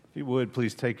If you would,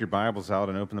 please take your Bibles out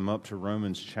and open them up to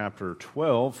Romans chapter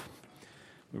 12.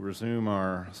 We resume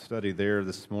our study there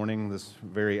this morning, this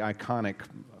very iconic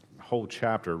whole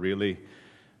chapter, really.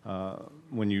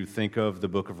 When you think of the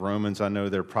book of Romans, I know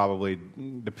they're probably,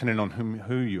 depending on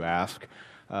who you ask,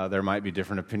 there might be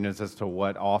different opinions as to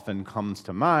what often comes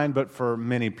to mind, but for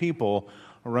many people,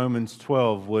 Romans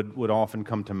 12 would often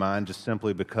come to mind just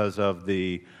simply because of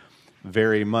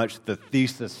very much the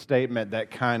thesis statement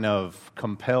that kind of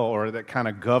that kind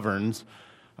of governs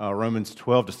Romans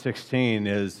 12 to 16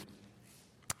 is,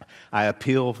 I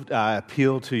appeal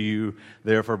to you,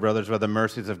 therefore, brothers, by the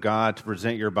mercies of God, to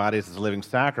present your bodies as living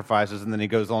sacrifices. And then he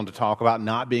goes on to talk about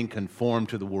not being conformed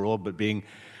to the world, but being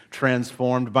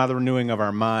transformed by the renewing of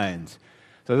our minds.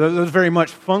 So that very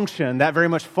much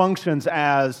functions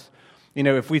as,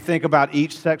 if we think about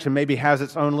each section maybe has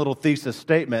its own little thesis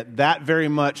statement, that very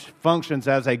much functions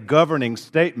as a governing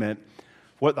statement.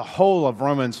 What the whole of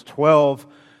Romans 12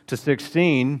 to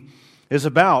 16 is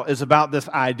about this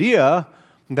idea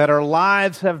that our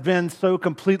lives have been so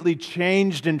completely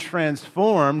changed and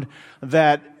transformed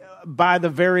that by the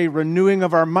very renewing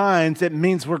of our minds, it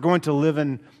means we're going to live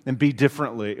and be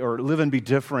differently, or live and be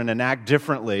different and act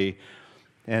differently,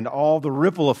 and all the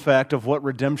ripple effect of what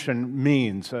redemption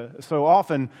means. So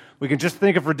often, we can just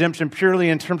think of redemption purely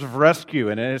in terms of rescue,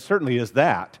 and it certainly is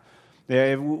that.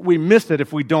 We miss it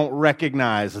if we don't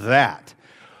recognize that.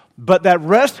 But that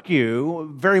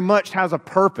rescue very much has a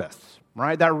purpose,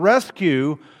 right? That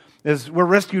rescue is, we're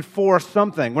rescued for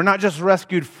something. We're not just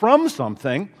rescued from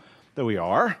something, though we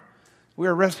are. We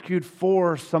are rescued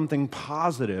for something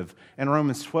positive, and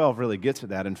Romans 12 really gets at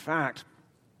that. In fact,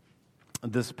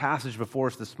 this passage before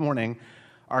us this morning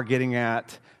are getting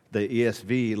at, the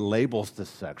ESV labels this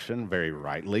section, very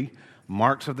rightly,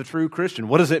 marks of the true Christian.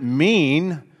 What does it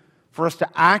mean for us to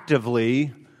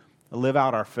actively live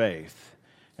out our faith?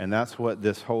 And that's what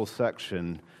this whole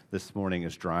section this morning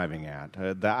is driving at.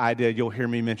 The idea, you'll hear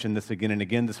me mention this again and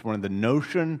again this morning, the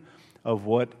notion of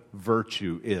what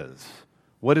virtue is.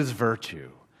 What is virtue?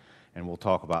 And we'll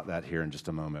talk about that here in just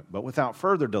a moment. But without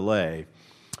further delay,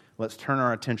 let's turn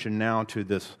our attention now to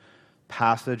this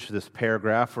passage, this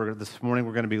paragraph. This morning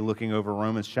we're going to be looking over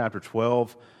Romans chapter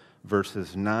 12,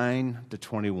 verses 9 to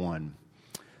 21.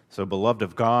 So, beloved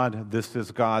of God, this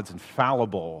is God's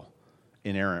infallible,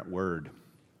 inerrant word.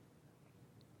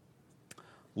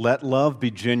 Let love be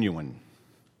genuine.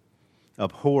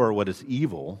 Abhor what is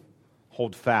evil.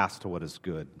 Hold fast to what is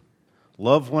good.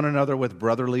 Love one another with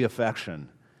brotherly affection.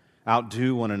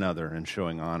 Outdo one another in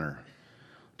showing honor.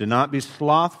 Do not be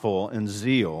slothful in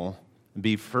zeal.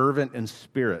 Be fervent in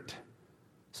spirit.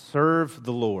 Serve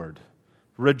the Lord.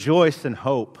 Rejoice in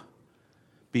hope.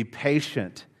 Be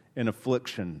patient in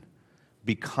affliction.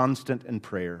 Be constant in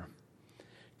prayer.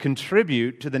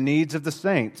 Contribute to the needs of the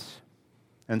saints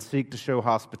and seek to show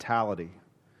hospitality.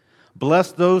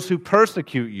 Bless those who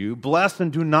persecute you. Bless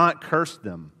and do not curse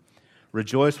them.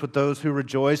 Rejoice with those who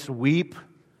rejoice. Weep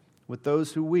with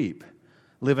those who weep.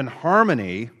 Live in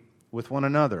harmony with one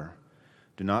another.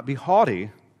 Do not be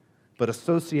haughty, but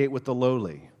associate with the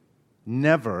lowly.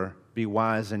 Never be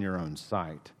wise in your own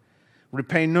sight.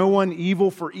 Repay no one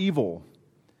evil for evil,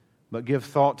 but give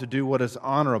thought to do what is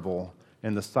honorable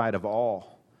in the sight of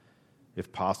all.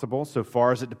 If possible, so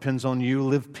far as it depends on you,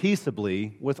 live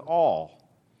peaceably with all.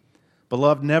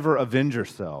 Beloved, never avenge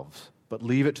yourselves, but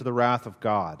leave it to the wrath of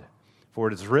God. For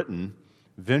it is written,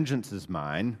 vengeance is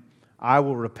mine, I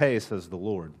will repay, says the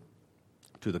Lord.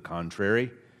 To the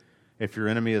contrary, if your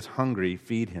enemy is hungry,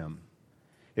 feed him.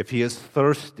 If he is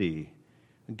thirsty,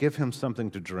 give him something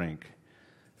to drink.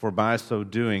 For by so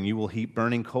doing, you will heap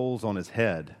burning coals on his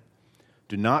head.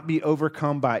 Do not be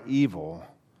overcome by evil,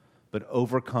 but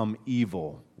overcome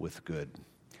evil with good.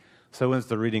 So ends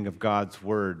the reading of God's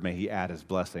word. May he add his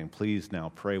blessing. Please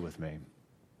now pray with me.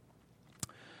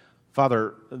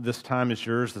 Father, this time is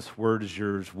yours, this word is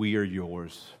yours, we are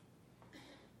yours.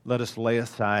 Let us lay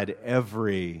aside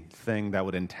everything that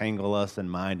would entangle us in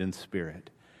mind and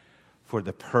spirit for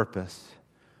the purpose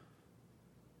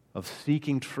of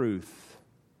seeking truth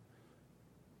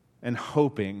and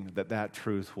hoping that that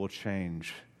truth will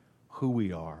change who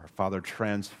we are. Father,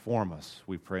 transform us,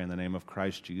 we pray in the name of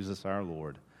Christ Jesus our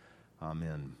Lord.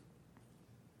 Amen.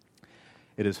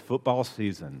 It is football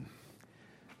season.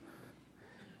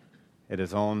 It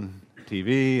is on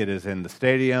TV, it is in the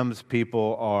stadiums,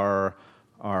 people are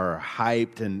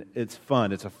hyped, and it's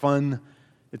fun. It's a fun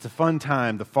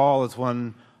time. The fall is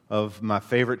one of my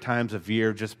favorite times of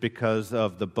year just because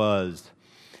of the buzz.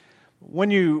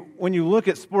 When you look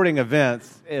at sporting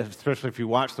events, especially if you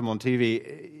watch them on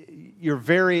TV,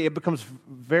 it becomes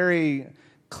very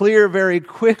clear very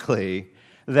quickly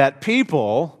that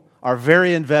people are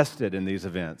very invested in these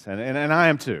events, and I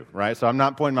am too, right? So I'm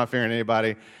not pointing my finger at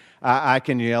anybody. I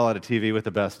can yell at a TV with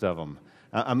the best of them.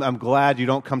 I'm glad you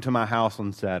don't come to my house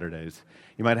on Saturdays.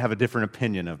 You might have a different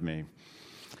opinion of me.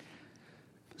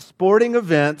 Sporting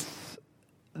events,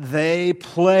 they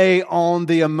play on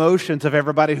the emotions of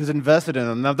everybody who's invested in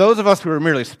them. Now, those of us who are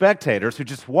merely spectators, who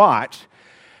just watch,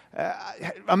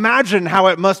 imagine how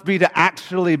it must be to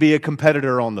actually be a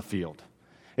competitor on the field.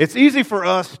 It's easy for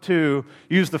us to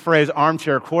use the phrase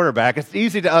armchair quarterback. It's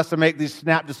easy to us to make these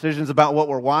snap decisions about what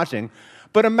we're watching.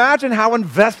 But imagine how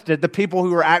invested the people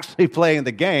who are actually playing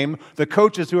the game, the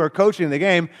coaches who are coaching the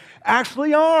game,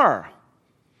 actually are.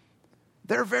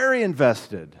 They're very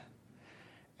invested.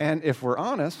 And if we're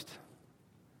honest,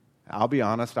 I'll be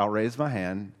honest, I'll raise my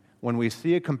hand. When we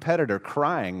see a competitor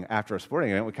crying after a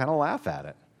sporting event, we kind of laugh at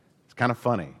it. It's kind of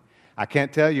funny. I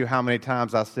can't tell you how many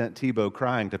times I sent Tebow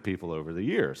crying to people over the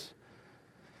years.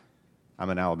 I'm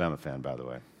an Alabama fan, by the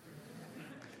way.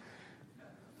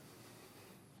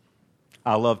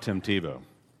 I love Tim Tebow,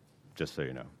 just so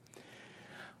you know.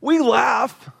 We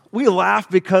laugh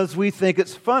because we think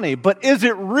it's funny, but is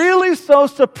it really so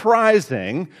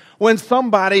surprising when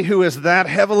somebody who is that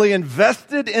heavily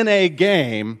invested in a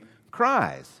game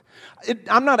cries?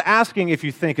 I'm not asking if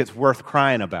you think it's worth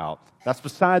crying about. That's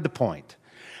beside the point.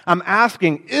 I'm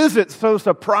asking, is it so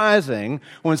surprising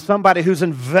when somebody who's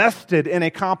invested in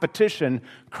a competition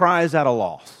cries at a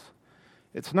loss?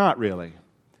 It's not really.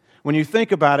 When you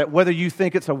think about it, whether you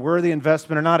think it's a worthy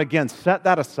investment or not, again, set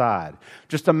that aside.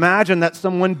 Just imagine that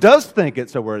someone does think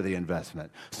it's a worthy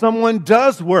investment. Someone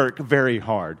does work very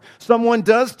hard. Someone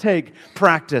does take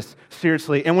practice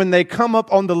seriously. And when they come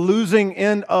up on the losing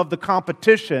end of the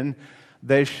competition,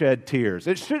 they shed tears.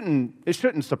 It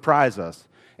shouldn't surprise us.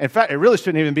 In fact, it really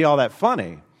shouldn't even be all that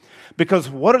funny. Because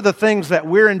what are the things that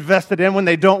we're invested in when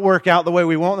they don't work out the way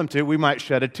we want them to? We might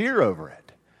shed a tear over it.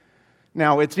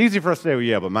 Now, it's easy for us to say, well,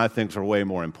 yeah, but my things are way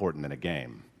more important than a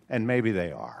game. And maybe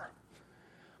they are.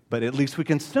 But at least we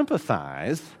can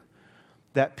sympathize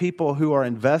that people who are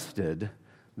invested,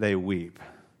 they weep.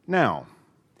 Now,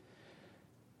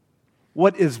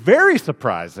 what is very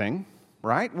surprising,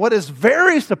 right? What is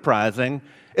very surprising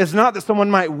is not that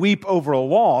someone might weep over a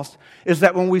loss, is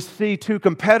that when we see two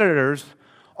competitors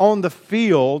on the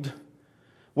field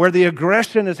where the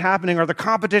aggression is happening or the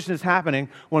competition is happening,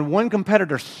 when one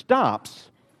competitor stops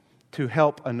to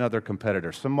help another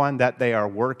competitor, someone that they are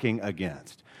working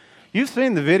against. You've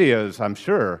seen the videos, I'm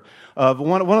sure, of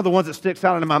one of the ones that sticks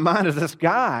out in my mind is this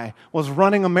guy was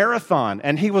running a marathon,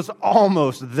 and he was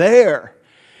almost there.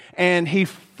 And he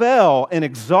fell in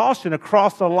exhaustion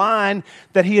across a line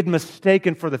that he had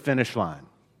mistaken for the finish line.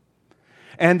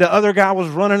 And the other guy was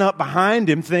running up behind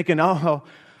him thinking, oh,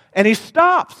 and he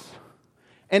stops.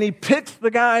 And he picks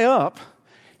the guy up.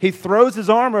 He throws his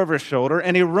arm over his shoulder,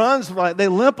 and he runs, like they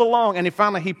limp along, and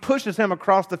he pushes him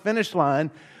across the finish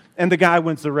line, and the guy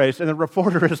wins the race. And the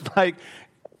reporter is like,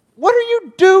 what are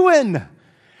you doing?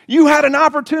 You had an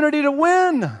opportunity to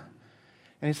win.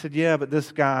 And he said, yeah, but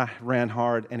this guy ran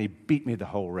hard, and he beat me the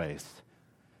whole race.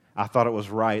 I thought it was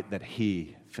right that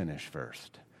he finish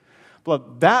first.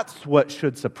 But that's what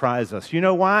should surprise us. You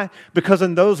know why? Because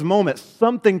in those moments,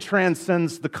 something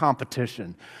transcends the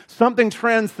competition. Something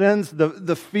transcends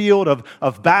the field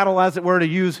of battle, as it were, to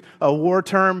use a war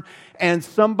term. And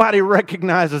somebody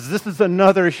recognizes this is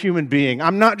another human being.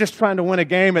 I'm not just trying to win a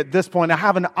game at this point. I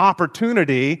have an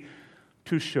opportunity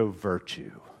to show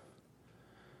virtue.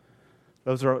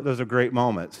 Those are great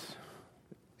moments.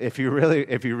 If you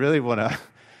really want to,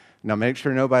 now make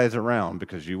sure nobody's around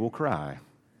because you will cry.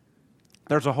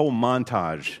 There's a whole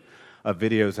montage of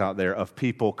videos out there of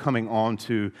people coming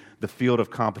onto the field of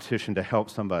competition to help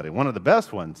somebody. One of the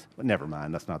best ones, but never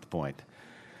mind, that's not the point.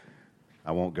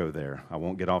 I won't go there. I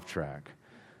won't get off track.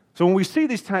 So when we see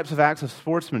these types of acts of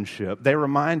sportsmanship, they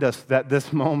remind us that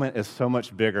this moment is so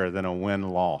much bigger than a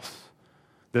win-loss.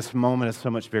 This moment is so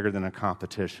much bigger than a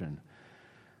competition.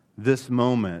 This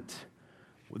moment,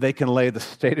 they can lay the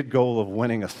stated goal of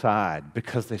winning aside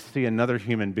because they see another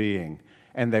human being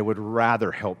and they would rather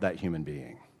help that human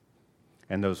being.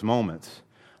 In those moments,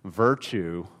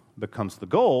 virtue becomes the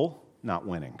goal, not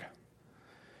winning.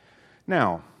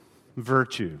 Now,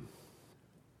 virtue.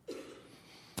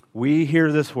 We hear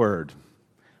this word.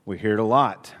 We hear it a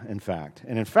lot, in fact.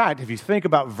 And in fact, if you think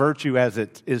about virtue as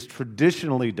it is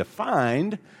traditionally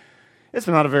defined, it's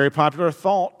not a very popular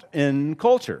thought in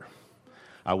culture.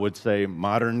 I would say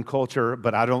modern culture,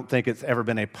 but I don't think it's ever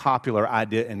been a popular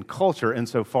idea in culture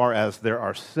insofar as there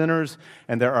are sinners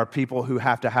and there are people who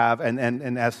have to have, and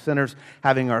as sinners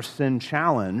having our sin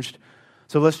challenged,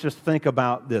 So let's just think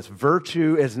about this.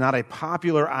 Virtue is not a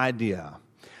popular idea.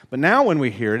 But now when we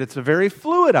hear it, it's a very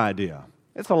fluid idea.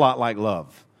 It's a lot like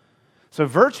love. So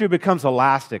virtue becomes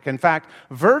elastic. In fact,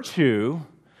 virtue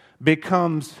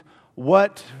becomes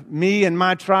what me and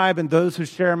my tribe and those who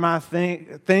share my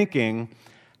thinking,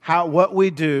 what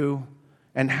we do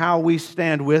and how we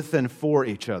stand with and for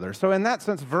each other. So in that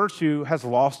sense, virtue has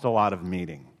lost a lot of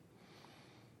meaning.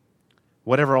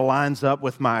 Whatever lines up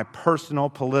with my personal,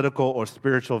 political, or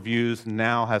spiritual views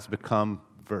now has become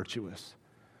virtuous.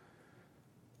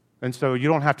 And so you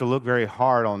don't have to look very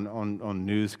hard on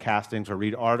news castings or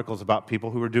read articles about people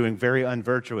who are doing very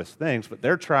unvirtuous things, but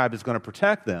their tribe is going to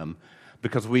protect them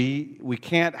because we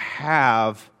can't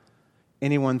have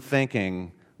anyone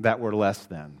thinking that we're less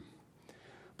than.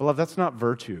 Beloved, that's not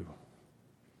virtue.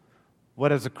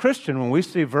 What as a Christian, when we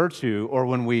see virtue or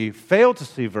when we fail to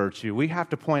see virtue, we have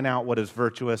to point out what is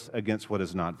virtuous against what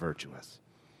is not virtuous.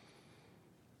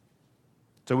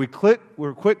 So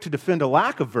we're quick to defend a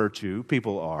lack of virtue,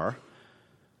 people are,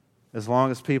 as long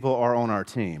as people are on our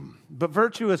team. But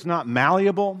virtue is not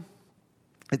malleable,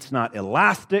 it's not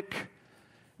elastic,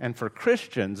 and for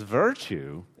Christians,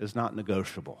 virtue is not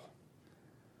negotiable.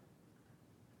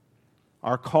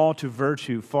 Our call to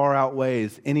virtue far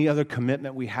outweighs any other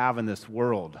commitment we have in this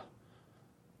world.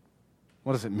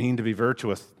 What does it mean to be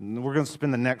virtuous? We're going to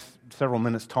spend the next several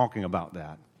minutes talking about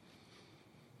that.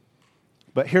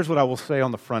 But here's what I will say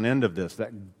on the front end of this,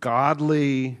 that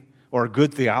godly, or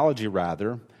good theology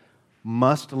rather,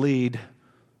 must lead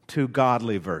to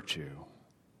godly virtue.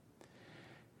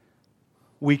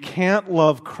 We can't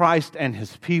love Christ and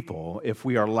his people if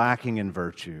we are lacking in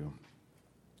virtue.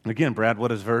 Again, Brad,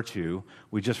 what is virtue?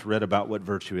 We just read about what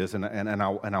virtue is, and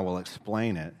I will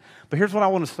explain it. But here's what I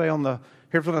want to say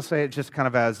here's what I say it just kind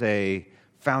of as a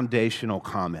foundational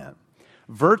comment.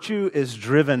 Virtue is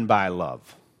driven by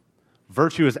love.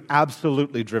 Virtue is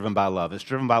absolutely driven by love. It's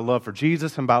driven by love for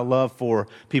Jesus and by love for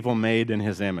people made in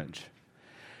his image.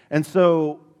 And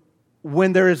so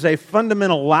when there is a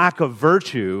fundamental lack of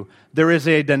virtue, there is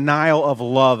a denial of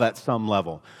love at some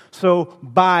level. So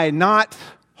by not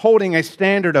holding a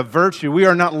standard of virtue, we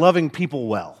are not loving people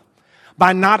well.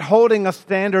 By not holding a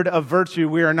standard of virtue,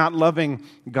 we are not loving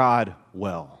God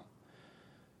well.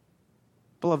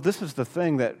 Beloved, this is the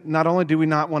thing that not only do we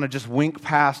not want to just wink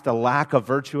past a lack of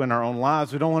virtue in our own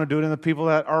lives, we don't want to do it in the people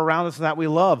that are around us that we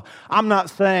love. I'm not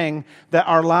saying that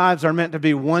our lives are meant to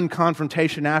be one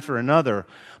confrontation after another,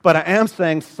 but I am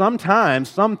saying sometimes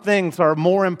some things are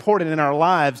more important in our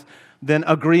lives than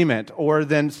agreement or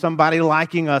than somebody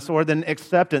liking us or than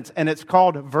acceptance, and it's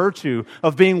called virtue,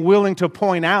 of being willing to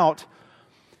point out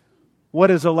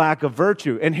what is a lack of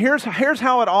virtue. And here's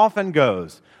how it often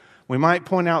goes. We might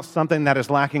point out something that is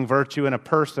lacking virtue in a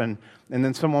person, and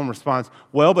then someone responds,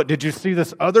 well, but did you see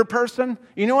this other person?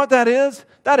 You know what that is?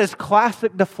 That is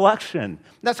classic deflection.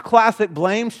 That's classic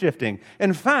blame shifting.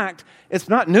 In fact, it's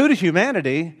not new to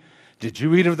humanity. Did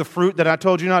you eat of the fruit that I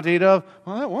told you not to eat of?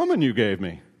 Well, that woman you gave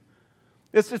me.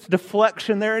 It's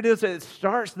deflection. There it is. It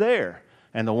starts there.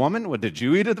 And the woman, well, did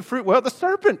you eat of the fruit? Well, the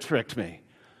serpent tricked me.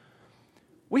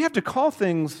 We have to call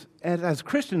things, as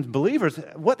Christians, believers,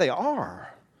 what they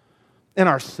are. In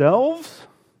ourselves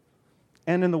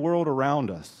and in the world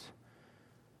around us.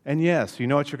 And yes, you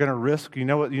know what you're going to risk? You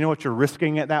know what you're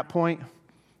risking at that point?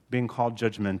 Being called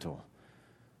judgmental,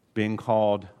 being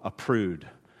called a prude,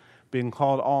 being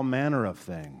called all manner of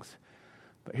things.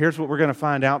 But here's what we're going to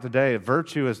find out today.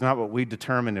 Virtue is not what we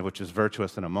determine, which is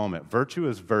virtuous in a moment. Virtue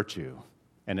is virtue,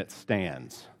 and it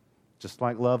stands. Just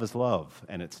like love is love,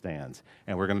 and it stands.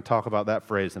 And we're going to talk about that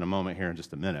phrase in a moment here in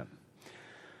just a minute.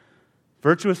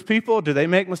 Virtuous people, do they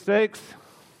make mistakes?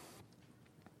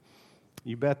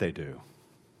 You bet they do.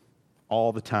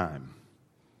 All the time.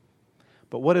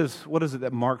 But what is it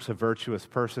that marks a virtuous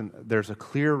person? There's a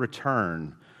clear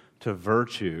return to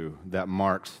virtue that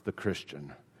marks the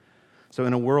Christian. So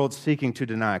in a world seeking to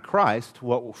deny Christ,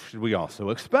 what should we also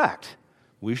expect?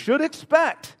 We should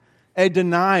expect a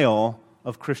denial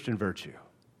of Christian virtue.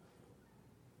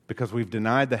 Because we've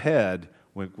denied the head,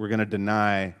 we're going to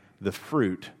deny the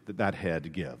fruit that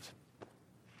head gives.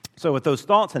 So with those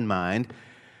thoughts in mind,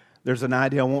 there's an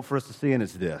idea I want for us to see, and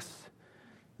it's this,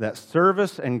 that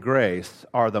service and grace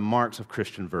are the marks of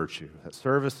Christian virtue. That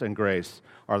service and grace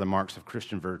are the marks of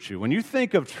Christian virtue. When you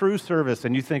think of true service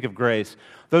and you think of grace,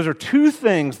 those are two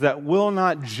things that will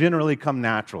not generally come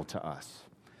natural to us.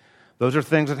 Those are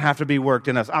things that have to be worked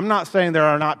in us. I'm not saying there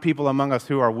are not people among us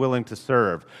who are willing to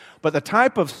serve, but the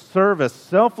type of service,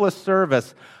 selfless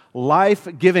service,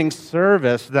 life-giving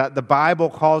service that the Bible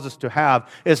calls us to have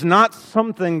is not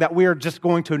something that we are just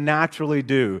going to naturally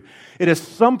do. It is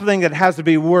something that has to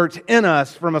be worked in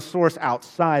us from a source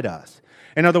outside us.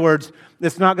 In other words,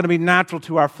 it's not going to be natural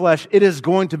to our flesh. It is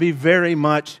going to be very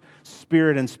much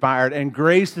Spirit-inspired, and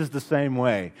grace is the same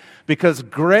way. Because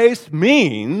grace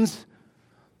means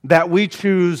that we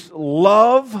choose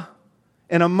love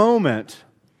in a moment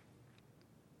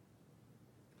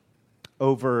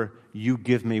over you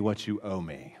give me what you owe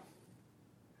me.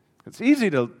 It's easy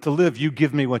to live you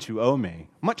give me what you owe me.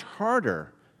 Much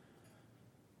harder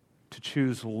to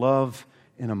choose love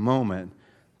in a moment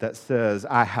that says,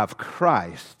 I have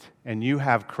Christ and you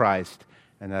have Christ,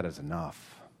 and that is enough.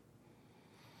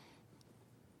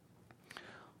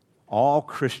 All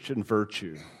Christian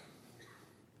virtue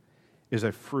is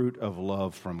a fruit of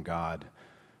love from God.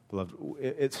 Beloved,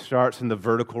 it starts in the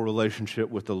vertical relationship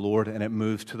with the Lord, and it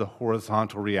moves to the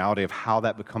horizontal reality of how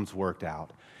that becomes worked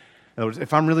out. In other words,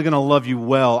 if I'm really going to love you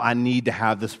well, I need to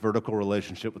have this vertical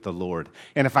relationship with the Lord.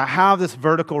 And if I have this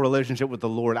vertical relationship with the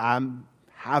Lord,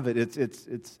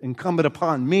 it's incumbent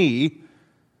upon me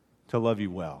to love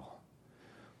you well.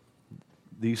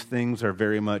 These things are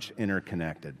very much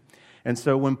interconnected. And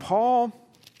so when Paul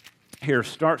here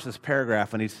starts this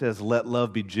paragraph and he says, let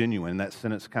love be genuine, that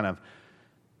sentence kind of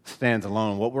stands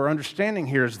alone. What we're understanding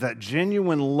here is that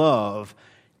genuine love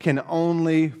can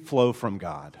only flow from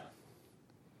God.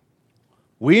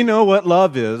 We know what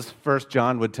love is, 1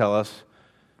 John would tell us,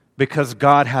 because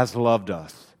God has loved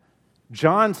us.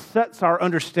 John sets our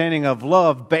understanding of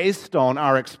love based on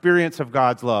our experience of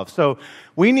God's love. So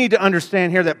we need to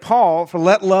understand here that Paul, for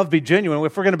let love be genuine,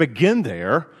 if we're going to begin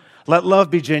there, let love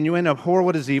be genuine, abhor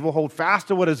what is evil, hold fast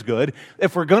to what is good.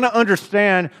 If we're going to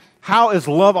understand how is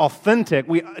love authentic,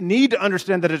 we need to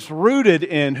understand that it's rooted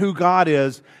in who God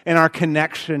is and our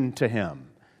connection to Him.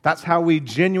 That's how we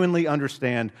genuinely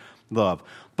understand love.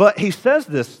 But he says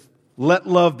this, let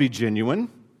love be genuine.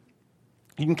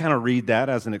 You can kind of read that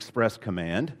as an express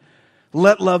command.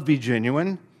 Let love be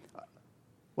genuine.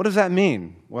 What does that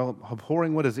mean? Well,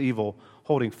 abhorring what is evil,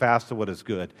 holding fast to what is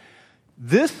good.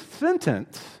 This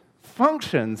sentence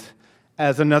functions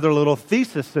as another little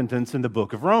thesis sentence in the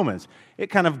book of Romans.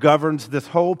 It kind of governs this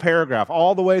whole paragraph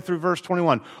all the way through verse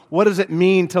 21. What does it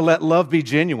mean to let love be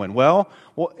genuine? Well,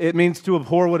 it means to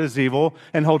abhor what is evil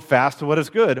and hold fast to what is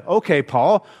good. Okay,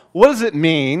 Paul, what does it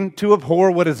mean to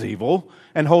abhor what is evil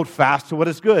and hold fast to what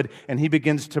is good? And he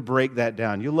begins to break that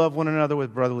down. You love one another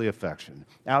with brotherly affection.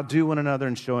 Outdo one another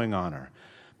in showing honor.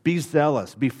 Be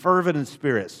zealous. Be fervent in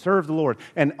spirit. Serve the Lord.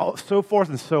 And so forth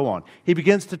and so on. He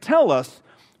begins to tell us,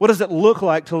 what does it look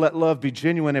like to let love be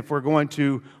genuine if we're going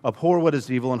to abhor what is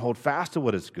evil and hold fast to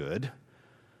what is good?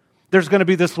 There's going to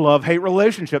be this love-hate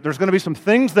relationship. There's going to be some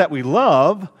things that we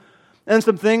love and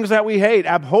some things that we hate.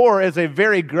 Abhor is a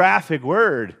very graphic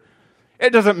word.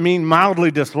 It doesn't mean mildly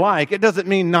dislike. It doesn't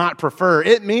mean not prefer.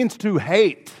 It means to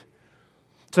hate.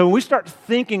 So when we start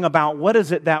thinking about what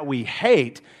is it that we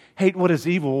hate what is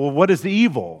evil. Well, what is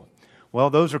evil? Well,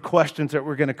 those are questions that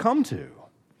we're going to come to.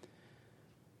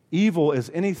 Evil is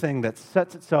anything that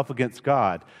sets itself against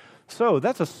God. So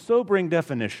that's a sobering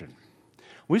definition.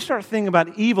 We start thinking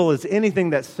about evil as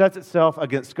anything that sets itself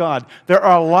against God. There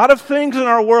are a lot of things in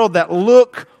our world that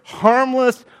look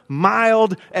harmless,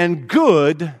 mild, and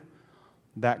good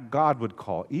that God would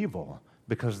call evil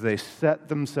because they set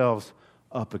themselves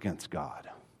up against God.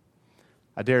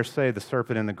 I dare say the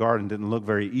serpent in the garden didn't look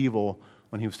very evil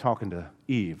when he was talking to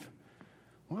Eve.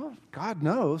 Well, God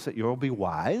knows that you'll be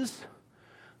wise.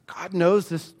 God knows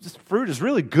this fruit is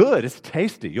really good. It's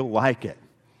tasty. You'll like it.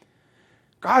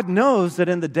 God knows that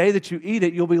in the day that you eat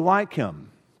it, you'll be like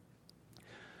Him.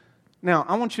 Now,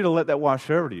 I want you to let that wash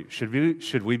over to you.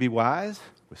 Should we be wise?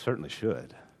 We certainly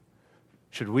should.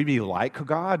 Should we be like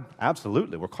God?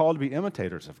 Absolutely. We're called to be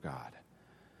imitators of God.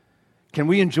 Can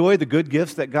we enjoy the good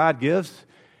gifts that God gives?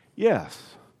 Yes.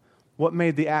 What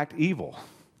made the act evil?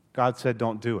 God said,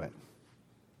 don't do it.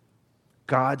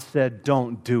 God said,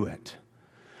 don't do it.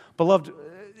 Beloved,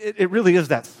 it really is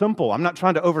that simple. I'm not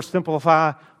trying to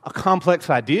oversimplify a complex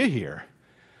idea here.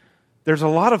 There's a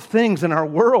lot of things in our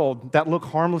world that look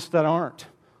harmless that aren't,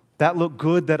 that look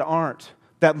good that aren't,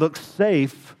 that look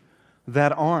safe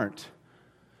that aren't.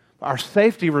 Our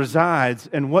safety resides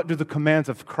in what do the commands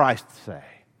of Christ say.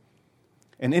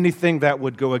 And anything that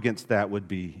would go against that would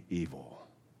be evil.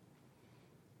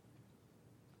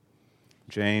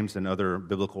 James and other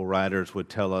biblical writers would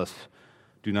tell us,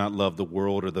 do not love the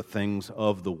world or the things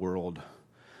of the world.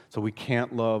 So we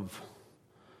can't love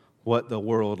what the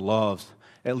world loves,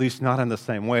 at least not in the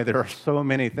same way. There are so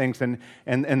many things,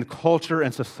 and culture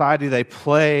and society, they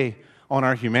play on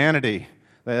our humanity.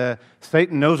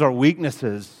 Satan knows our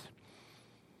weaknesses,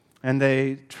 and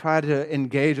they try to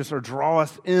engage us or draw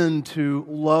us in to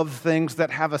love things that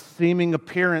have a seeming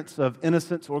appearance of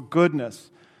innocence or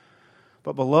goodness.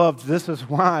 But beloved, this is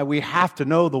why we have to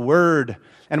know the Word,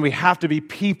 and we have to be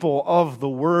people of the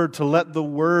Word to let the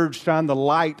Word shine the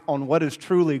light on what is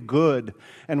truly good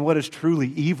and what is truly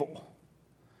evil.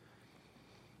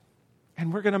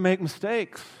 And we're going to make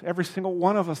mistakes, every single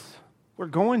one of us. We're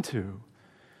going to.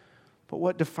 But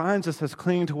what defines us as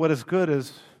clinging to what is good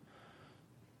is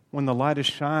when the light is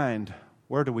shined,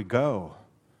 where do we go?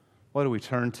 What do we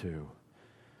turn to?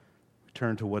 We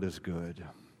turn to what is good.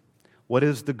 What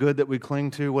is the good that we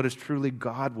cling to? What is truly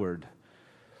Godward?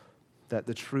 That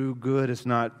the true good is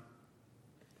not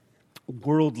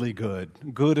worldly good.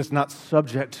 Good is not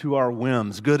subject to our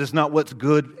whims. Good is not what's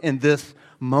good in this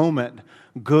moment.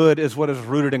 Good is what is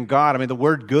rooted in God. I mean, the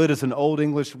word good is an Old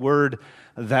English word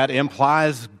that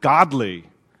implies godly.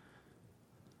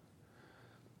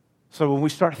 So when we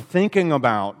start thinking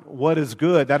about what is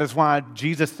good, that is why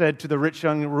Jesus said to the rich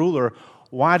young ruler,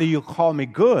 "Why do you call me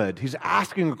good?" He's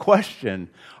asking a question.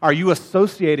 Are you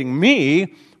associating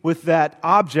me with that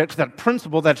object, that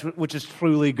principle which is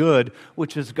truly good,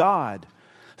 which is God?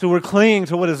 So we're clinging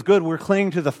to what is good. We're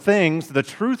clinging to the things, the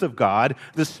truth of God,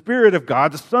 the Spirit of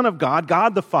God, the Son of God,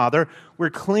 God the Father. We're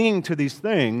clinging to these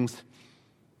things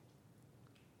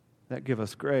that give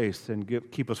us grace and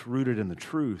keep us rooted in the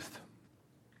truth.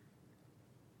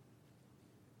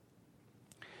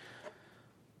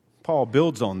 Paul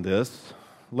builds on this.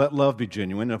 Let love be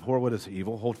genuine, abhor what is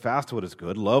evil, hold fast to what is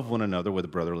good, love one another with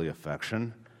brotherly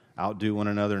affection, outdo one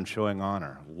another in showing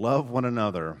honor. Love one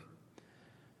another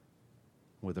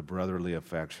with a brotherly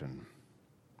affection.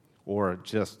 Or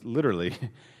just literally,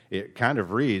 it kind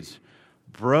of reads,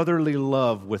 brotherly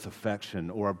love with affection,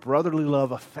 or a brotherly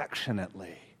love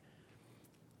affectionately.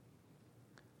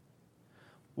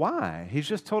 Why? He's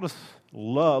just told us,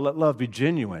 let love be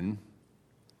genuine.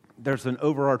 There's an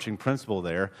overarching principle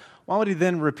there. Why would he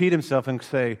then repeat himself and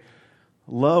say,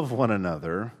 love one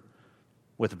another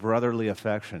with brotherly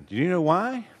affection? Do you know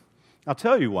why? I'll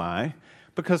tell you why.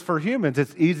 Because for humans,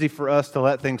 it's easy for us to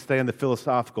let things stay in the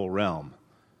philosophical realm.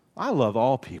 I love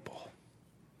all people.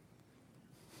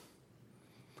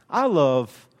 I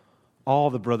love all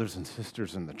the brothers and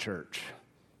sisters in the church.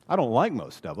 I don't like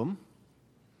most of them,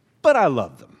 but I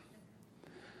love them.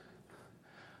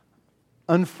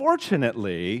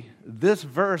 Unfortunately, this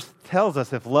verse tells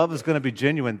us if love is going to be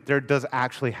genuine, there does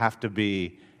actually have to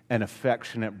be an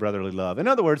affectionate brotherly love. In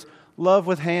other words, love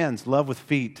with hands, love with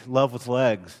feet, love with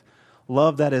legs,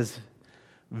 love that is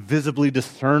visibly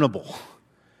discernible,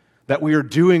 that we are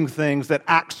doing things that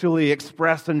actually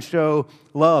express and show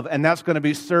love, and that's going to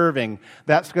be serving,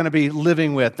 that's going to be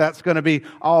living with, that's going to be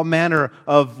all manner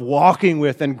of walking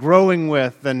with and growing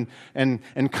with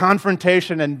and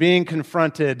confrontation and being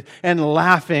confronted and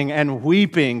laughing and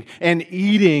weeping and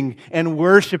eating and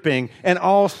worshiping and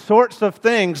all sorts of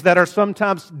things that are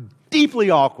sometimes deeply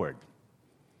awkward.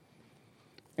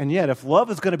 And yet, if love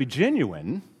is going to be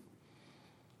genuine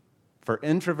for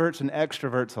introverts and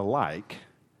extroverts alike,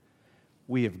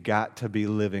 we have got to be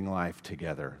living life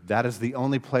together. That is the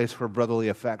only place where brotherly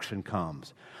affection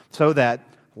comes. So that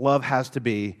love has to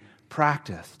be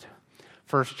practiced.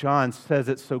 1 John says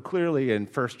it so clearly in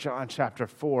 1 John chapter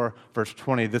 4, verse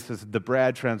 20. This is the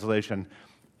Brad translation.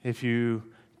 If you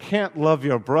can't love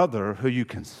your brother who you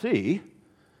can see,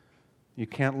 you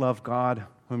can't love God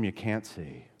whom you can't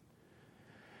see.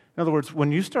 In other words,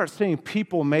 when you start seeing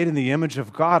people made in the image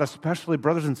of God, especially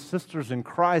brothers and sisters in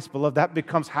Christ, beloved, that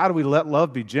becomes, how do we let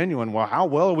love be genuine? Well, how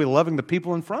well are we loving the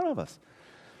people in front of us?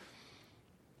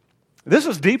 This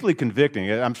is deeply convicting.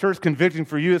 I'm sure it's convicting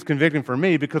for you, it's convicting for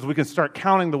me, because we can start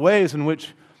counting the ways in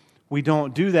which we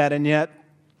don't do that, and yet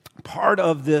part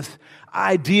of this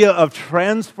idea of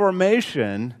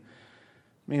transformation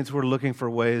means we're looking for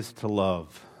ways to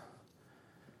love.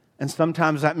 And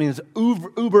sometimes that means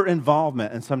uber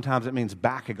involvement, and sometimes it means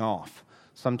backing off.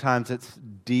 Sometimes it's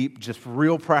deep, just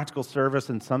real practical service,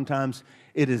 and sometimes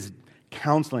it is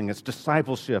counseling, it's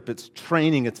discipleship, it's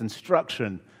training, it's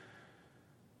instruction.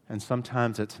 And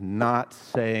sometimes it's not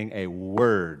saying a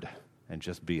word and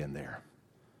just being there.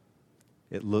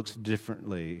 It looks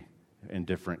differently in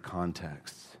different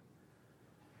contexts.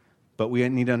 But we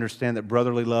need to understand that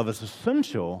brotherly love is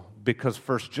essential, because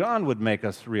 1 John would make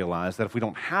us realize that if we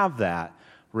don't have that,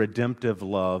 redemptive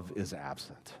love is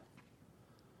absent.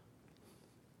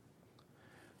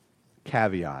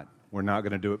 Caveat, we're not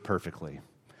going to do it perfectly.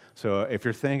 So if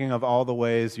you're thinking of all the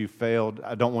ways you failed,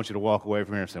 I don't want you to walk away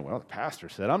from here and say, well, the pastor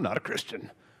said I'm not a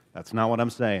Christian. That's not what I'm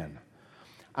saying.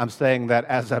 I'm saying that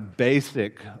as a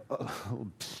basic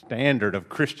standard of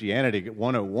Christianity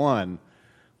 101,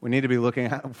 we need to be looking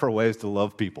for ways to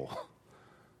love people.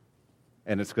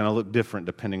 And it's going to look different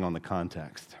depending on the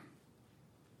context.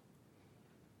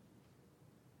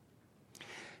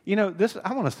 You know,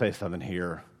 I want to say something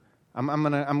here. I'm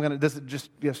gonna. This is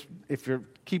just if you're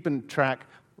keeping track,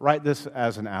 write this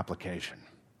as an application.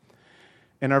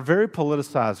 In our very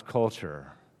politicized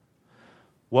culture,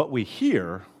 what we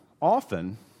hear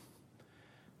often,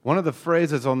 one of the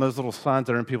phrases on those little signs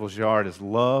that are in people's yard is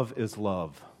 "Love is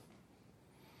love."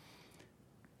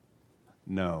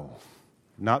 No,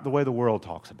 not the way the world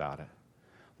talks about it.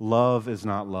 Love is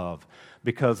not love,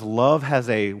 because love has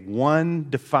a one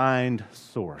defined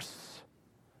source,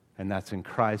 and that's in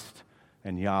Christ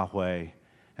and Yahweh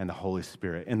and the Holy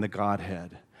Spirit, in the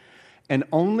Godhead. And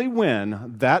only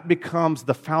when that becomes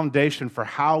the foundation for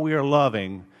how we are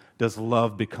loving does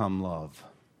love become love.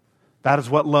 That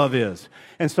is what love is.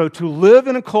 And so to live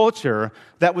in a culture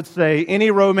that would say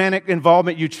any romantic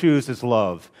involvement you choose is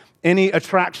love, any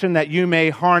attraction that you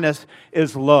may harness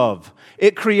is love,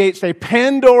 it creates a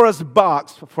Pandora's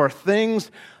box for things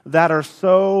that are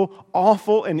so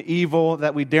awful and evil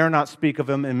that we dare not speak of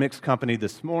them in mixed company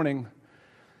this morning.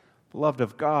 Beloved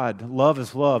of God, love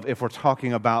is love if we're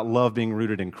talking about love being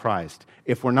rooted in Christ.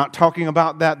 If we're not talking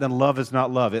about that, then love is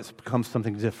not love. It's become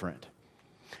something different.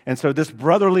 And so this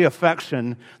brotherly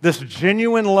affection, this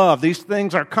genuine love, these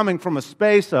things are coming from a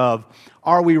space of,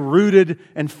 are we rooted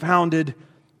and founded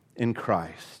in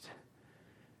Christ?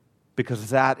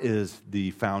 Because that is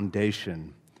the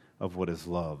foundation of what is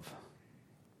love.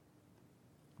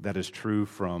 That is true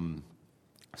from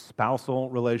spousal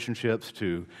relationships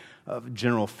to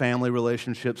general family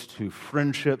relationships to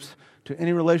friendships to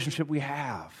any relationship we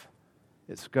have.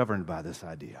 It's governed by this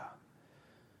idea.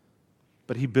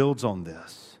 But he builds on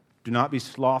this. Do not be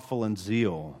slothful in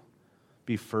zeal.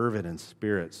 Be fervent in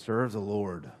spirit. Serve the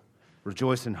Lord.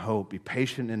 Rejoice in hope. Be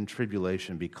patient in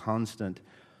tribulation. Be constant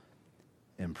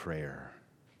in prayer.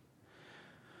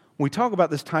 When we talk about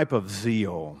this type of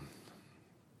zeal,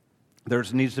 there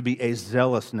needs to be a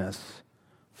zealousness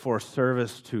for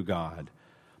service to God.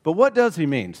 But what does he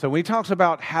mean? So when he talks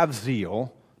about have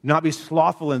zeal, not be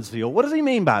slothful in zeal, what does he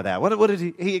mean by that? What does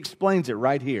he explains it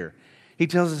right here. He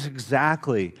tells us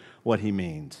exactly what he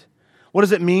means. What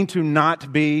does it mean to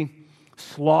not be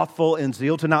slothful in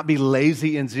zeal, to not be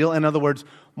lazy in zeal? In other words,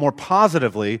 more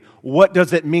positively, what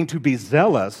does it mean to be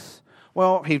zealous?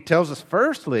 Well, he tells us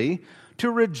firstly to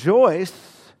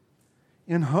rejoice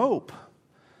in hope.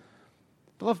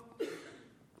 Beloved,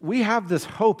 we have this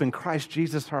hope in Christ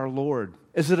Jesus our Lord.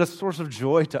 Is it a source of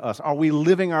joy to us? Are we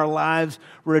living our lives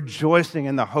rejoicing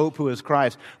in the hope who is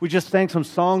Christ? We just sang some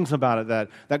songs about it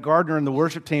that Gardner and the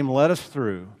worship team led us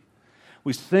through.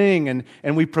 We sing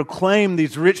and we proclaim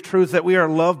these rich truths that we are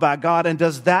loved by God. And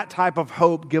does that type of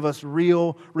hope give us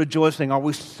real rejoicing? Are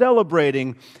we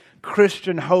celebrating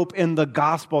Christian hope in the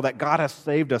gospel that God has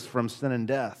saved us from sin and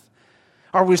death?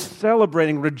 Are we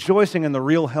celebrating, rejoicing in the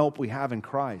real help we have in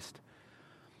Christ?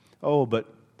 Oh,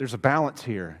 but there's a balance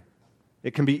here.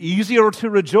 It can be easier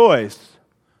to rejoice,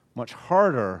 much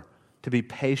harder to be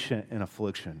patient in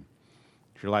affliction.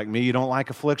 If you're like me, you don't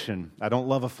like affliction. I don't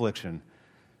love affliction.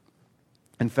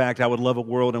 In fact, I would love a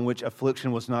world in which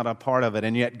affliction was not a part of it,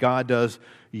 and yet God does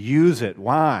use it.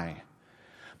 Why?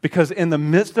 Because in the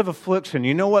midst of affliction,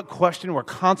 you know what question we're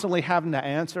constantly having to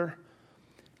answer?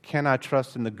 Can I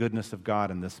trust in the goodness of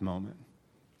God in this moment?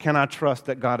 Can I trust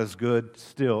that God is good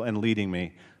still and leading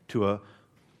me to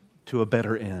a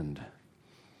better end?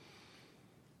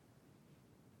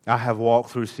 I have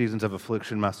walked through seasons of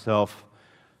affliction myself,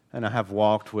 and I have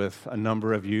walked with a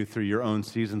number of you through your own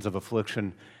seasons of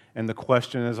affliction. And the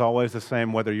question is always the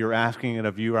same, whether you're asking it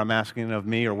of you or I'm asking it of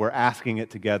me or we're asking it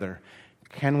together.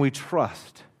 Can we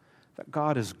trust that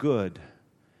God is good,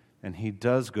 and he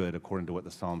does good, according to what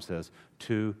the psalm says,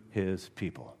 to his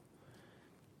people?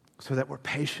 So that we're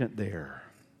patient there,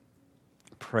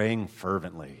 praying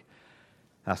fervently.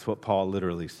 That's what Paul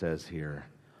literally says here.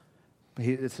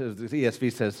 The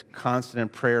ESV says constant in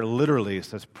prayer. Literally, it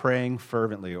says praying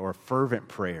fervently or fervent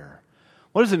prayer.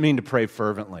 What does it mean to pray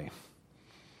fervently?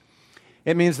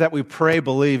 It means that we pray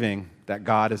believing that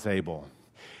God is able.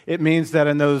 It means that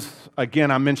in those, again,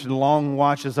 I mentioned long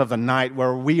watches of the night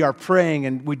where we are praying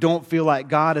and we don't feel like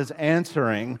God is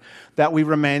answering, that we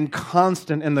remain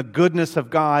constant in the goodness of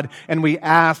God and we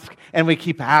ask and we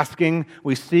keep asking,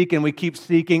 we seek and we keep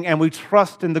seeking, and we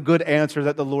trust in the good answer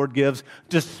that the Lord gives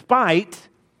despite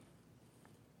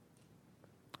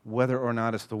whether or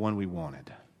not it's the one we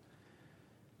wanted.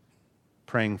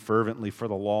 praying fervently for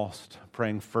the lost,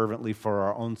 praying fervently for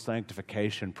our own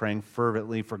sanctification, praying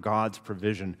fervently for God's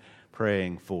provision,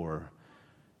 praying for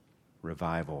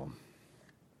revival.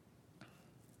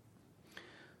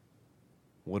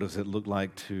 What does it look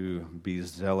like to be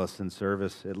zealous in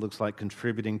service? It looks like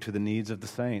contributing to the needs of the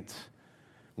saints.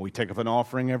 We take up an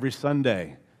offering every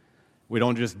Sunday. We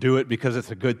don't just do it because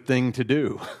it's a good thing to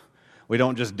do. We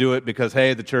don't just do it because,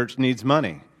 hey, the church needs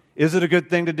money. Is it a good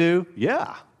thing to do?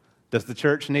 Yeah. Does the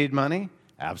church need money?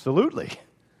 Absolutely.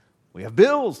 We have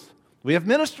bills. We have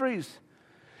ministries.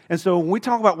 And so when we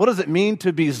talk about what does it mean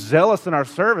to be zealous in our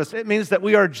service, it means that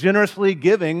we are generously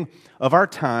giving of our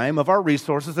time, of our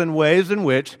resources, in ways in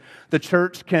which the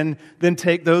church can then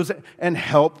take those and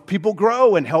help people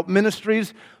grow and help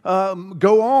ministries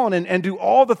go on and do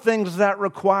all the things that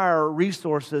require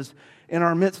resources in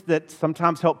our midst that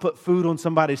sometimes help put food on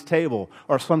somebody's table,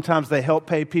 or sometimes they help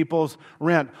pay people's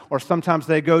rent, or sometimes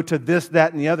they go to this,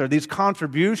 that, and the other. These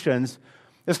contributions,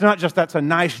 it's not just that's a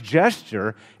nice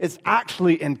gesture, it's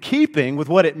actually in keeping with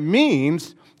what it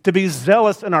means to be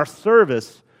zealous in our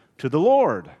service to the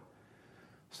Lord.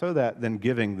 So that then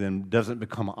giving then doesn't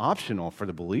become optional for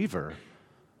the believer.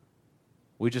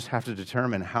 We just have to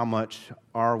determine how much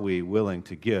are we willing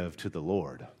to give to the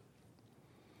Lord.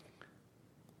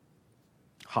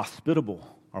 Hospitable.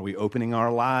 Are we opening our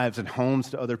lives and homes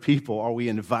to other people? Are we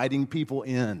inviting people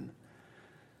in?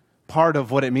 Part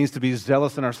of what it means to be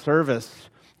zealous in our service,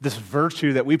 this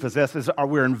virtue that we possess, is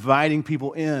we're inviting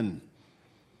people in.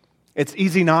 It's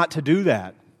easy not to do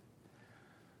that.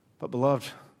 But beloved,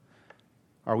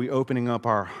 are we opening up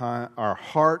our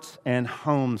hearts and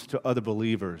homes to other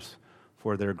believers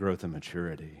for their growth and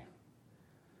maturity?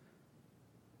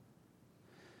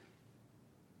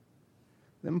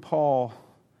 Then Paul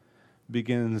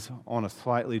begins on a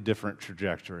slightly different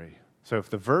trajectory. So if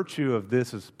the virtue of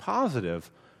this is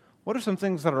positive, what are some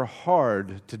things that are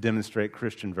hard to demonstrate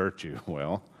Christian virtue?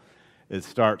 Well, it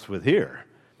starts with here.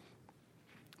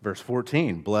 Verse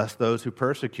 14, bless those who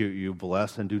persecute you,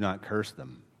 bless and do not curse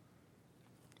them.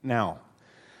 Now,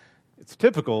 it's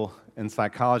typical in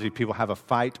psychology, people have a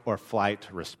fight or flight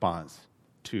response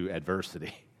to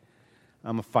adversity.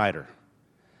 I'm a fighter.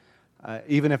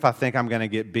 Even if I think I'm going to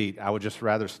get beat, I would just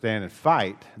rather stand and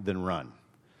fight than run.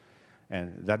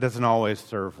 And that doesn't always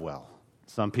serve well.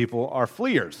 Some people are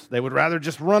fleers. They would rather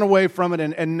just run away from it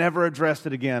and never address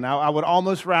it again. I would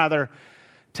almost rather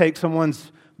take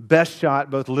someone's best shot,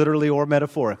 both literally or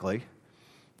metaphorically,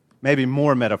 maybe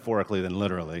more metaphorically than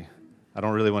literally. I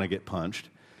don't really want to get punched,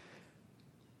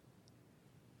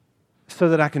 so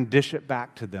that I can dish it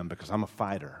back to them because I'm a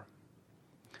fighter.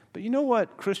 But you know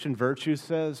what Christian virtue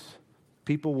says?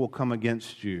 People will come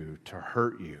against you to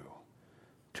hurt you,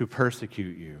 to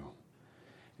persecute you.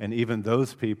 And even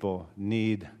those people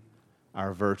need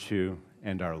our virtue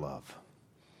and our love.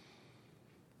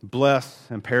 Bless,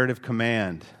 imperative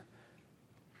command.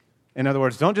 In other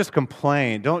words, don't just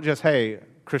complain. Don't just, hey,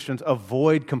 Christians,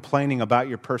 avoid complaining about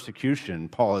your persecution,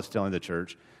 Paul is telling the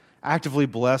church. Actively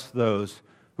bless those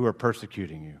who are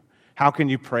persecuting you. How can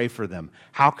you pray for them?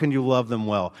 How can you love them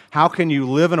well? How can you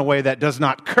live in a way that does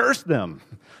not curse them?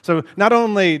 So not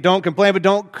only don't complain, but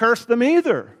don't curse them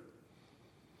either.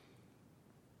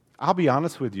 I'll be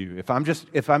honest with you. If I'm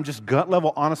just gut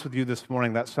level honest with you this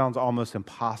morning, that sounds almost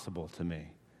impossible to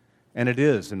me. And it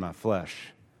is in my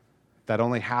flesh. That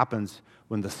only happens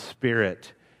when the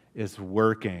Spirit is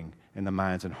working in the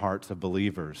minds and hearts of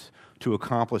believers to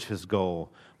accomplish His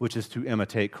goal, which is to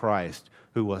imitate Christ,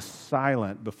 who was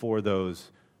silent before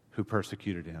those who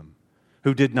persecuted Him,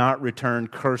 who did not return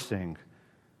cursing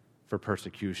for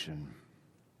persecution.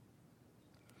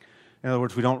 In other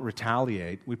words, we don't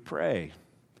retaliate, we pray.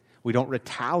 We don't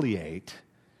retaliate,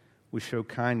 we show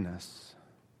kindness.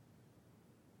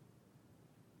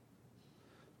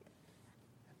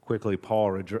 Quickly,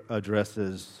 Paul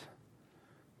addresses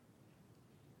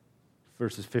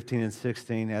verses 15 and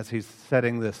 16 as he's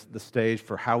setting the stage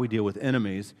for how we deal with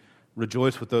enemies.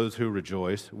 Rejoice with those who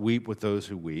rejoice, weep with those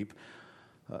who weep,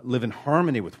 live in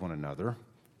harmony with one another.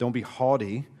 Don't be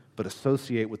haughty, but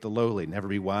associate with the lowly. Never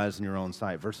be wise in your own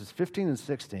sight. Verses 15 and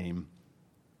 16,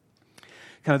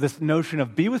 kind of this notion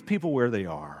of be with people where they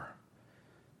are.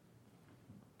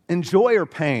 Enjoy or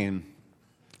pain.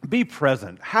 Be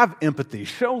present. Have empathy.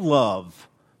 Show love.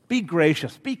 Be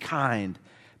gracious. Be kind.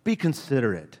 Be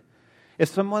considerate. If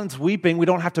someone's weeping, we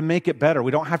don't have to make it better.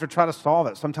 We don't have to try to solve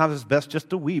it. Sometimes it's best just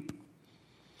to weep.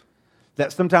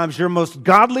 That sometimes your most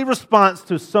godly response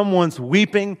to someone's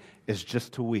weeping is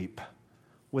just to weep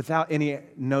without any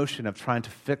notion of trying to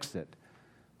fix it.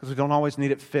 Because we don't always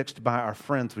need it fixed by our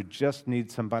friends. We just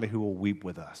need somebody who will weep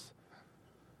with us.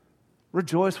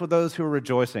 Rejoice with those who are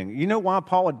rejoicing. You know why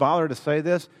Paul would bother to say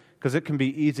this? Because it can be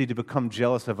easy to become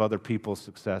jealous of other people's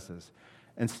successes.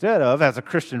 Instead of, as a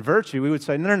Christian virtue, we would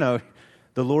say, no,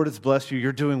 the Lord has blessed you,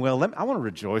 you're doing well. I want to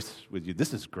rejoice with you.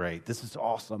 This is great. This is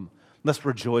awesome. Let's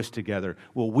rejoice together.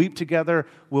 We'll weep together.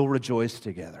 We'll rejoice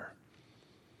together.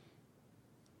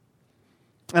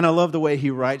 And I love the way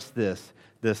he writes this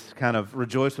kind of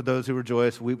rejoice with those who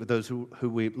rejoice, weep with those who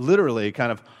weep, literally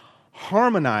kind of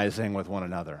harmonizing with one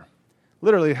another.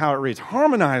 Literally how it reads,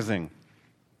 harmonizing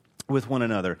with one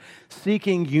another,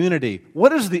 seeking unity.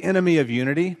 What is the enemy of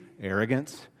unity?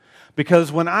 Arrogance.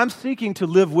 Because when I'm seeking to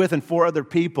live with and for other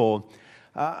people,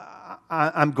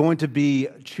 I'm going to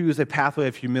choose a pathway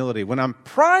of humility. When I'm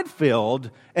pride-filled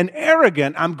and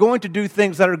arrogant, I'm going to do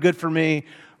things that are good for me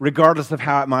regardless of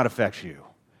how it might affect you.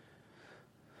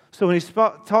 So when he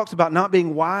talks about not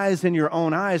being wise in your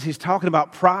own eyes, he's talking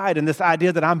about pride and this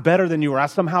idea that I'm better than you or I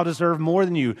somehow deserve more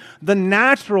than you. The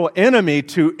natural enemy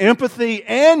to empathy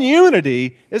and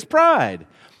unity is pride.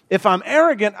 If I'm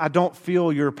arrogant, I don't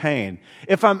feel your pain.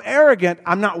 If I'm arrogant,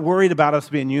 I'm not worried about us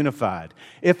being unified.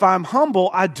 If I'm humble,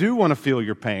 I do want to feel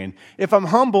your pain. If I'm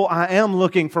humble, I am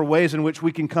looking for ways in which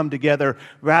we can come together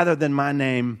rather than my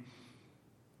name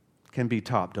can be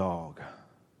top dog.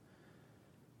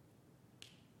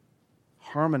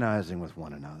 Harmonizing with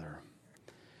one another.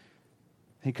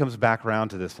 He comes back around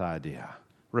to this idea.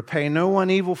 Repay no one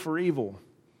evil for evil.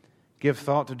 Give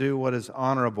thought to do what is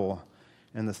honorable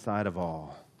in the sight of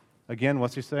all. Again,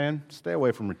 what's he saying? Stay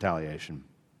away from retaliation.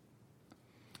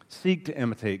 Seek to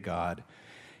imitate God.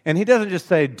 And he doesn't just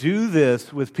say, do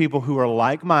this with people who are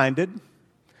like-minded,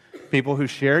 people who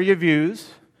share your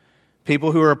views,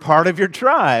 people who are a part of your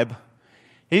tribe.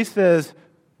 He says,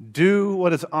 do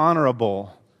what is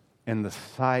honorable in the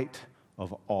sight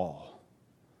of all,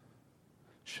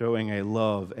 showing a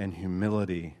love and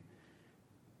humility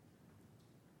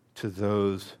to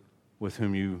those with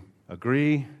whom you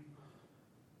agree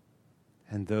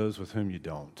and those with whom you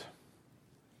don't.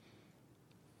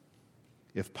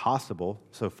 If possible,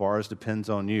 so far as depends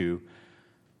on you,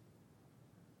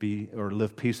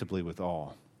 live peaceably with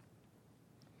all.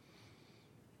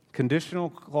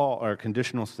 Conditional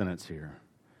sentence here.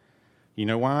 You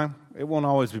know why? It won't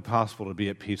always be possible to be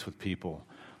at peace with people.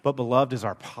 But, beloved, is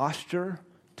our posture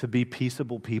to be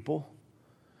peaceable people?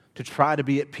 To try to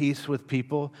be at peace with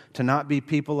people? To not be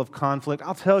people of conflict?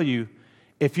 I'll tell you,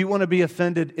 if you want to be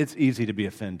offended, it's easy to be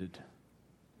offended.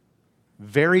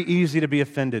 Very easy to be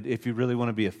offended if you really want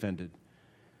to be offended.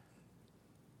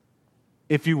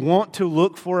 If you want to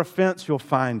look for offense, you'll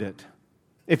find it.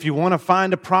 If you want to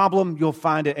find a problem, you'll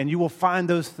find it. And you will find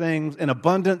those things in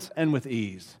abundance and with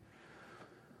ease.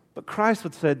 But Christ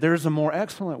would say there's a more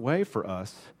excellent way for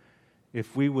us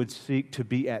if we would seek to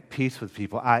be at peace with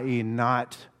people, i.e.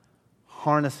 not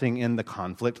harnessing in the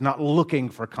conflict, not looking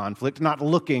for conflict, not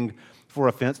looking for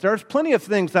offense. There's plenty of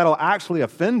things that'll actually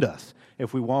offend us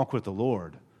if we walk with the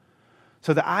Lord.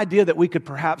 So the idea that we could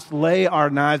perhaps lay our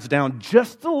knives down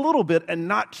just a little bit and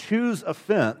not choose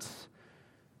offense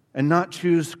and not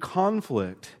choose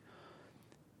conflict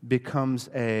becomes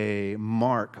a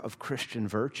mark of Christian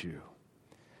virtue.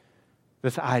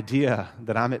 This idea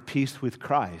that I'm at peace with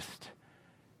Christ,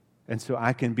 and so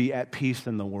I can be at peace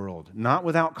in the world, not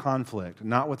without conflict,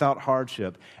 not without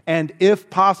hardship. And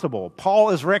if possible, Paul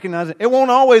is recognizing it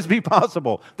won't always be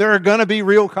possible. There are going to be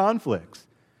real conflicts.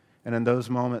 And in those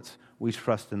moments, we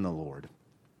trust in the Lord.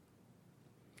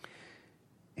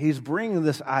 He's bringing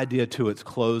this idea to its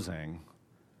closing.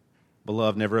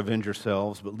 Beloved, never avenge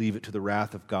yourselves, but leave it to the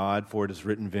wrath of God, for it is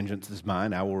written, vengeance is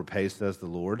mine, I will repay, says the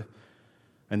Lord.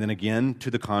 And then again,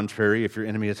 to the contrary, if your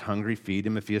enemy is hungry, feed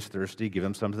him. If he is thirsty, give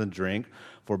him something to drink.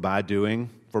 For by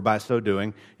so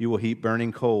doing, you will heap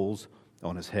burning coals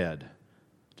on his head.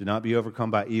 Do not be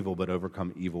overcome by evil, but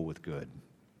overcome evil with good.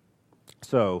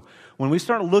 So, when we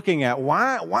start looking at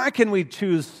why can we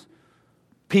choose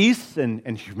peace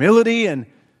and humility and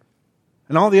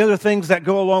all the other things that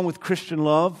go along with Christian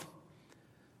love?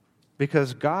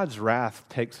 Because God's wrath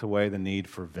takes away the need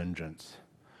for vengeance.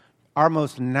 Our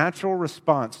most natural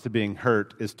response to being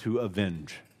hurt is to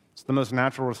avenge. It's the most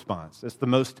natural response. It's the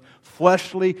most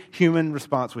fleshly human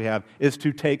response we have, is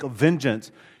to take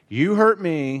vengeance. You hurt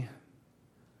me,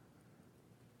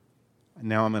 and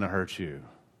now I'm going to hurt you.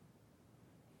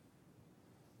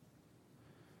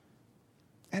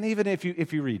 And even if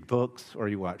you read books or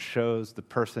you watch shows, the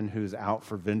person who's out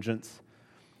for vengeance,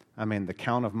 the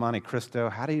Count of Monte Cristo,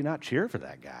 how do you not cheer for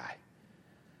that guy?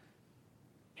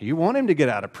 You want him to get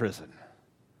out of prison.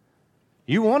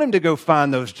 You want him to go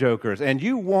find those jokers, and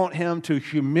you want him to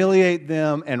humiliate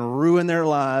them and ruin their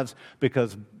lives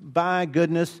because, by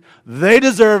goodness, they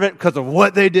deserve it because of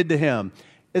what they did to him.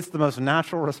 It's the most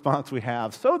natural response we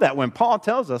have, so that when Paul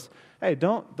tells us, hey,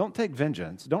 don't take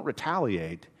vengeance, don't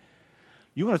retaliate,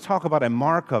 you want to talk about a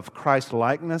mark of Christ's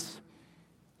likeness?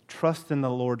 Trust in the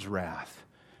Lord's wrath.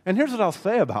 And here's what I'll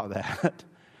say about that.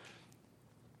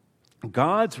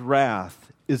 God's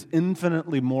wrath is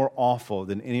infinitely more awful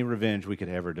than any revenge we could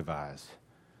ever devise.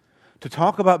 To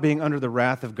talk about being under the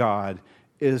wrath of God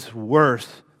is worse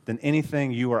than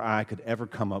anything you or I could ever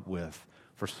come up with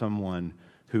for someone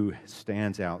who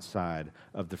stands outside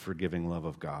of the forgiving love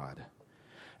of God.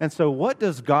 And so what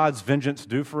does God's vengeance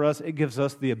do for us? It gives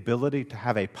us the ability to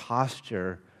have a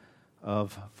posture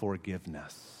of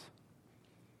forgiveness.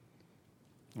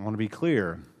 I want to be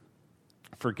clear.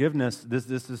 Forgiveness, this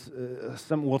is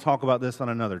we'll talk about this on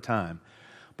another time.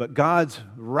 But God's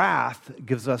wrath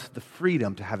gives us the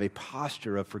freedom to have a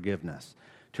posture of forgiveness,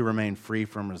 to remain free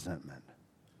from resentment.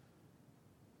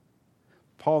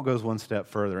 Paul goes one step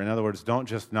further. In other words, don't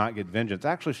just not get vengeance.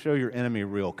 Actually show your enemy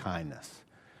real kindness.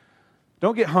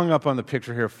 Don't get hung up on the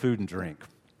picture here of food and drink.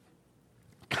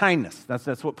 Kindness,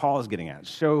 that's what Paul is getting at.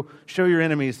 Show your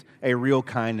enemies a real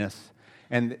kindness.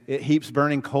 And it heaps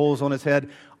burning coals on his head.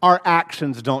 Our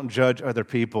actions don't judge other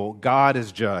people. God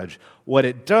is judge. What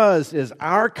it does is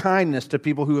our kindness to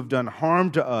people who have done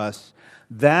harm to us,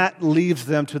 that leaves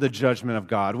them to the judgment of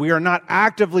God. We are not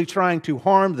actively trying to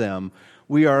harm them.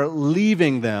 We are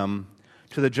leaving them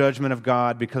to the judgment of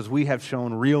God because we have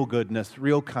shown real goodness,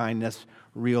 real kindness,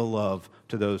 real love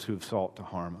to those who have sought to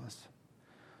harm us.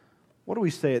 What do we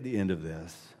say at the end of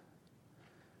this?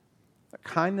 That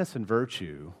kindness and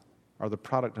virtue are the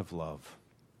product of love.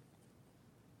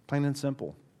 Plain and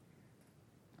simple.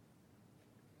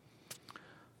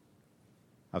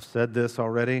 I've said this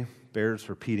already, bears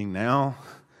repeating now.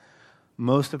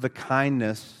 Most of the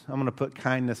kindness, I'm going to put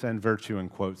kindness and virtue in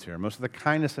quotes here. Most of the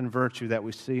kindness and virtue that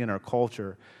we see in our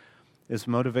culture is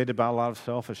motivated by a lot of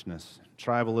selfishness,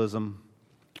 tribalism,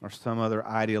 or some other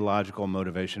ideological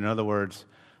motivation. In other words,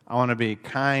 I want to be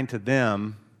kind to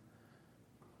them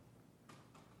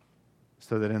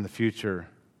so that in the future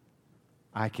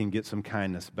I can get some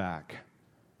kindness back.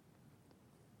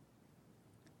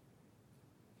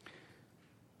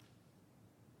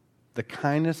 The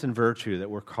kindness and virtue that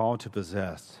we're called to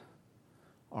possess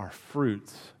are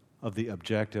fruits of the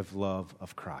objective love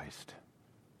of Christ.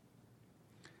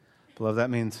 Beloved, that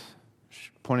means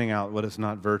pointing out what is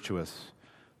not virtuous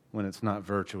when it's not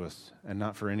virtuous and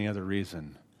not for any other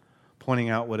reason. Pointing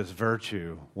out what is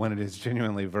virtue when it is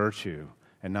genuinely virtue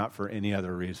and not for any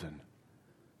other reason.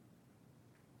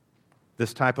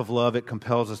 This type of love, it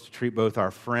compels us to treat both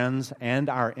our friends and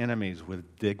our enemies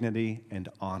with dignity and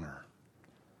honor.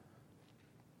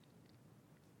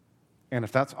 And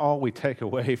if that's all we take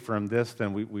away from this,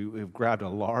 then we've grabbed a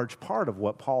large part of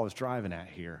what Paul is driving at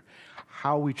here.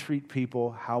 How we treat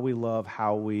people, how we love,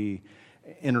 how we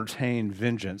entertain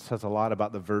vengeance says a lot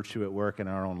about the virtue at work in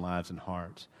our own lives and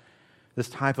hearts. This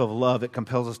type of love, it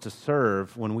compels us to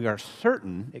serve when we are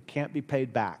certain it can't be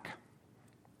paid back.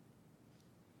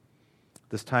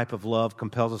 This type of love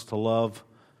compels us to love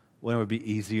when it would be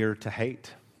easier to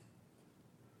hate.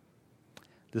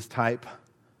 This type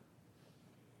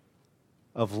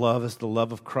of love is the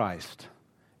love of Christ,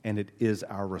 and it is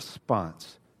our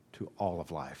response to all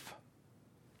of life.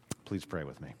 Please pray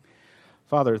with me.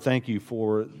 Father, thank you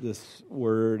for this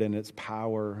word and its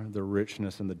power, the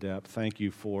richness and the depth. Thank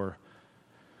you for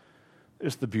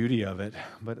just the beauty of it,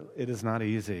 but it is not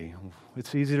easy.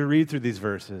 It's easy to read through these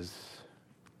verses,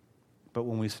 but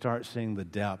when we start seeing the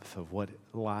depth of what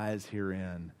lies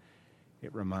herein,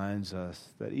 it reminds us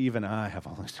that even I have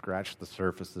only scratched the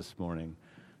surface this morning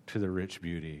to the rich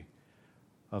beauty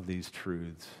of these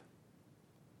truths.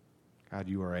 God,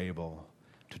 you are able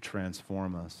to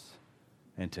transform us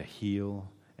and to heal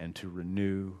and to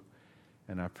renew,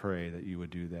 and I pray that you would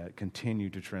do that.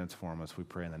 Continue to transform us, we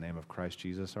pray in the name of Christ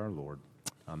Jesus our Lord.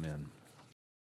 Amen.